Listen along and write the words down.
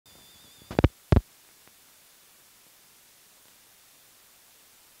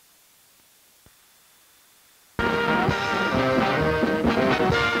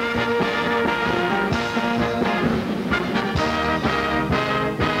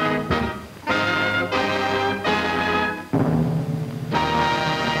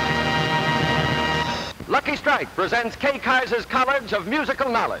Strike presents K. Kyser's College of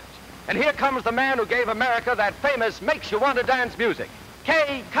Musical Knowledge. And here comes the man who gave America that famous makes you want to dance music,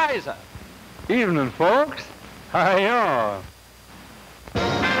 K. Kyser. Evening, folks. Hi-yo.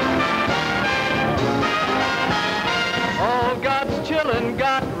 All God's children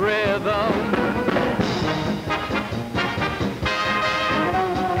got rhythm.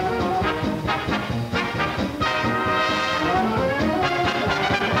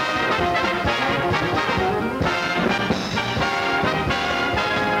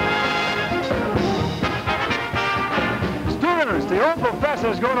 The old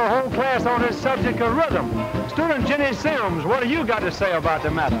professor's going to hold class on this subject of rhythm. Student Jenny Sims, what do you got to say about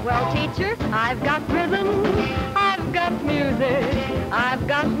the matter? Well, teacher, I've got rhythm, I've got music, I've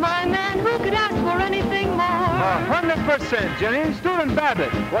got my man who could ask for anything more. 100%, Jenny. Student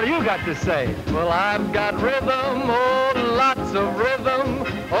Babbitt, what do you got to say? Well, I've got rhythm, oh, lots of rhythm.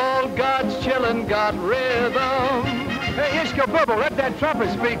 All God's children got rhythm. Hey, Ishka Bubble, let that trumpet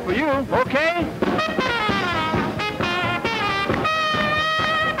speak for you, okay?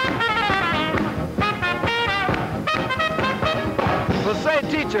 Well, say,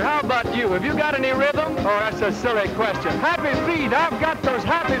 teacher, how about you? Have you got any rhythm? Oh, that's a silly question. Happy feet, I've got those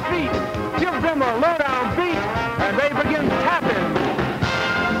happy feet. Give them a low-down beat, and they begin tapping.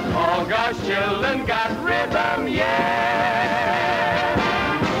 All God's children got rhythm, yeah.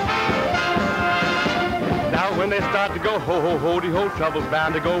 Now when they start to go ho-ho-ho-de-ho, trouble's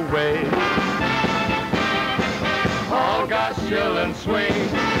bound to go away. All God's children swing.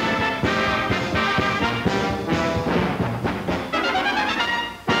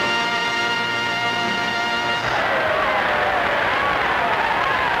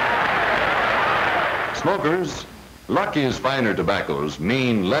 Smokers, Lucky's finer tobaccos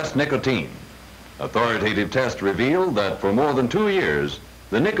mean less nicotine. Authoritative tests reveal that for more than 2 years,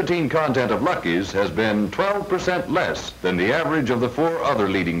 the nicotine content of Lucky's has been 12% less than the average of the 4 other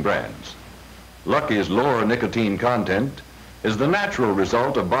leading brands. Lucky's lower nicotine content is the natural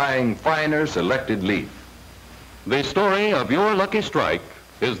result of buying finer selected leaf. The story of your Lucky Strike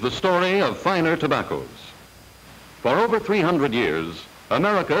is the story of finer tobaccos. For over 300 years,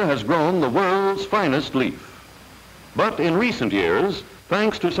 America has grown the world's finest leaf. But in recent years,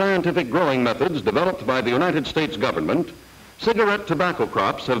 thanks to scientific growing methods developed by the United States government, cigarette tobacco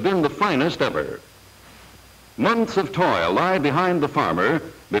crops have been the finest ever. Months of toil lie behind the farmer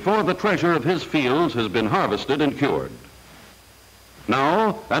before the treasure of his fields has been harvested and cured.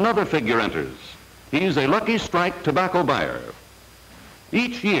 Now, another figure enters. He's a Lucky Strike tobacco buyer.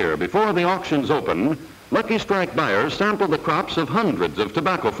 Each year before the auctions open, Lucky Strike buyers sample the crops of hundreds of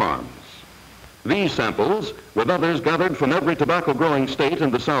tobacco farms. These samples, with others gathered from every tobacco-growing state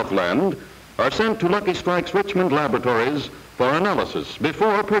in the Southland, are sent to Lucky Strike's Richmond laboratories for analysis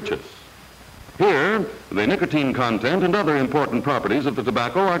before purchase. Here, the nicotine content and other important properties of the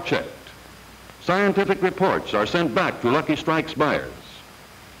tobacco are checked. Scientific reports are sent back to Lucky Strike's buyers.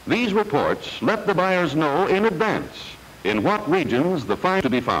 These reports let the buyers know in advance in what regions the fine to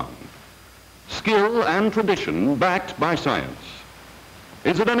be found. Skill and tradition backed by science.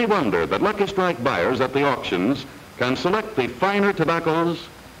 Is it any wonder that Lucky Strike buyers at the auctions can select the finer tobaccos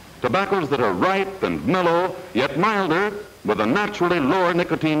that are ripe and mellow, yet milder, with a naturally lower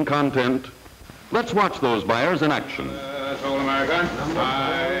nicotine content? Let's watch those buyers in action. A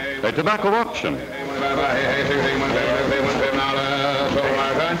tobacco auction.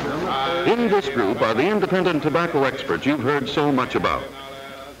 In this group are the independent tobacco experts you've heard so much about.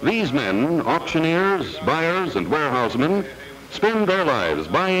 These men, auctioneers, buyers, and warehousemen, spend their lives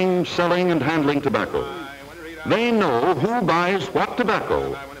buying, selling, and handling tobacco. They know who buys what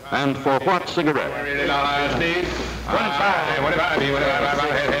tobacco and for what cigarette.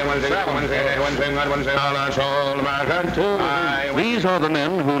 These are the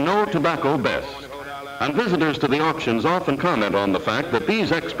men who know tobacco best. And visitors to the auctions often comment on the fact that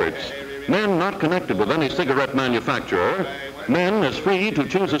these experts, men not connected with any cigarette manufacturer, men as free to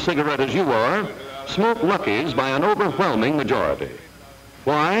choose a cigarette as you are, smoke Lucky's by an overwhelming majority.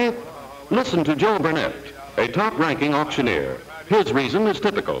 Why? Listen to Joe Burnett, a top-ranking auctioneer. His reason is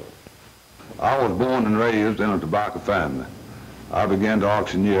typical. I was born and raised in a tobacco family. I began to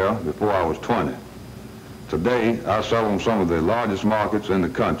auctioneer before I was 20. Today, I sell on some of the largest markets in the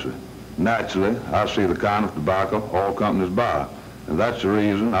country. Naturally, I see the kind of tobacco all companies buy, and that's the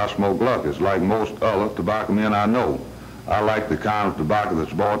reason I smoke Lucky's, like most other tobacco men I know. I like the kind of tobacco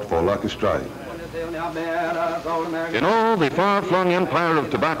that's bought for Lucky Strike. In all the far-flung empire of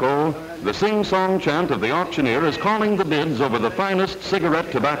tobacco, the sing-song chant of the auctioneer is calling the bids over the finest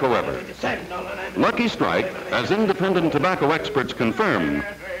cigarette tobacco ever. Lucky Strike, as independent tobacco experts confirm,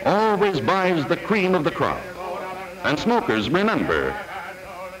 always buys the cream of the crop. And smokers, remember,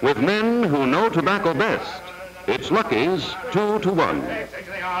 with men who know tobacco best, it's Lucky's 2 to 1.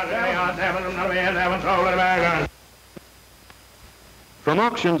 From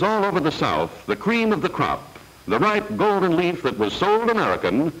auctions all over the South, the cream of the crop, the ripe golden leaf that was sold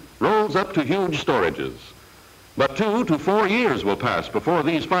American, rolls up to huge storages. But 2 to 4 years will pass before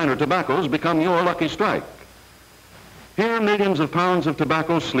these finer tobaccos become your lucky strike. Here millions of pounds of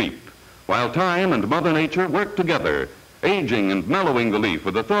tobacco sleep, while time and Mother Nature work together, aging and mellowing the leaf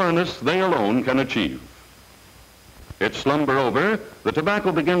with a thoroughness they alone can achieve. Its slumber over, the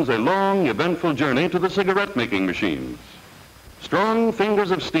tobacco begins a long, eventful journey to the cigarette-making machines. Strong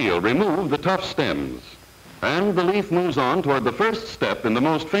fingers of steel remove the tough stems, and the leaf moves on toward the first step in the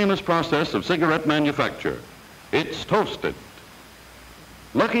most famous process of cigarette manufacture. It's toasted.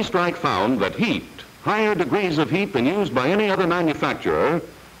 Lucky Strike found that heat, higher degrees of heat than used by any other manufacturer,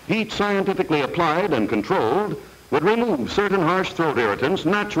 heat scientifically applied and controlled, would remove certain harsh throat irritants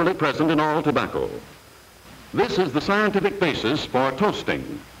naturally present in all tobacco. This is the scientific basis for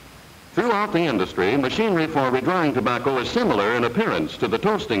toasting. Throughout the industry, machinery for redrying tobacco is similar in appearance to the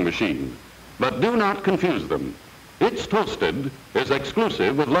toasting machine, but do not confuse them. It's toasted is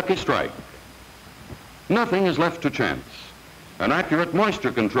exclusive with Lucky Strike. Nothing is left to chance. An accurate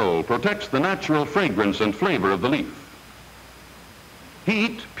moisture control protects the natural fragrance and flavor of the leaf.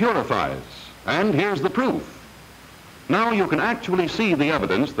 Heat purifies, and here's the proof. Now you can actually see the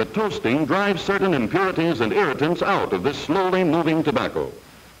evidence that toasting drives certain impurities and irritants out of this slowly moving tobacco.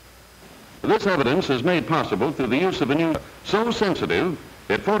 This evidence is made possible through the use of a new so sensitive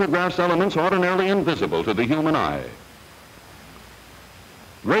it photographs elements ordinarily invisible to the human eye.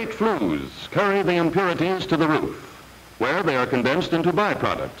 Great flues carry the impurities to the roof, where they are condensed into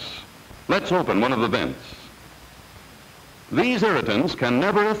byproducts. Let's open one of the vents. These irritants can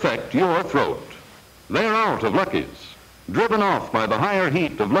never affect your throat. They're out of Lucky's. Driven off by the higher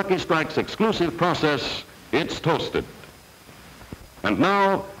heat of Lucky Strike's exclusive process, it's toasted. And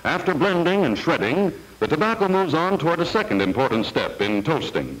now, after blending and shredding, the tobacco moves on toward a second important step in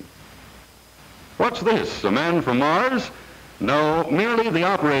toasting. What's this, a man from Mars? No, merely the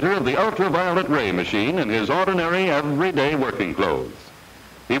operator of the ultraviolet ray machine in his ordinary, everyday working clothes.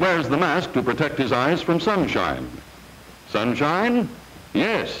 He wears the mask to protect his eyes from sunshine. Sunshine?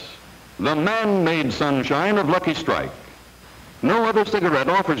 Yes, the man-made sunshine of Lucky Strike. No other cigarette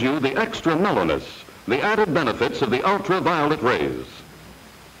offers you the extra mellowness, the added benefits of the ultraviolet rays.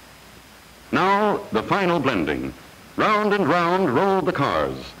 Now, the final blending. Round and round roll the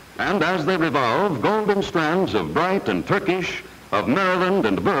cars, and as they revolve, golden strands of bright and Turkish, of Maryland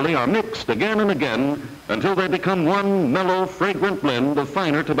and Burley are mixed again and again until they become one mellow, fragrant blend of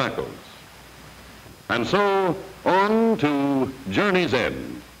finer tobaccos. And so, on to journey's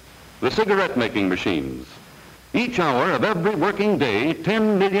end, the cigarette-making machines. Each hour of every working day,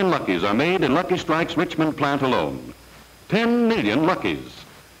 10 million Luckies are made in Lucky Strike's Richmond plant alone. 10 million Luckies,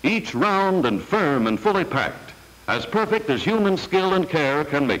 each round and firm and fully packed, as perfect as human skill and care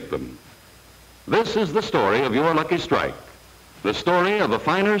can make them. This is the story of your Lucky Strike, the story of a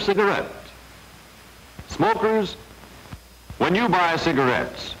finer cigarette. Smokers, when you buy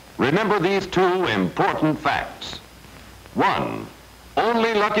cigarettes, remember these 2 important facts. 1,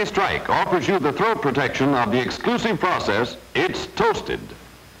 only Lucky Strike offers you the throat protection of the exclusive process, it's toasted.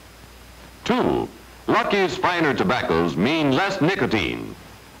 2, Lucky's finer tobaccos mean less nicotine.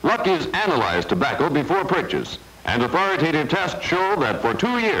 Lucky's analyzed tobacco before purchase, and authoritative tests show that for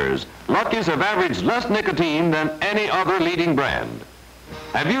 2 years, Lucky's have averaged less nicotine than any other leading brand.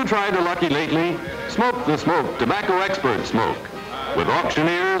 Have you tried a Lucky lately? Smoke the smoke tobacco experts smoke. With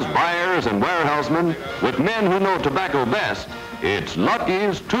auctioneers, buyers, and warehousemen, with men who know tobacco best, it's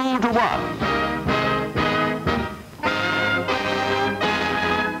Lucky's 2 to 1.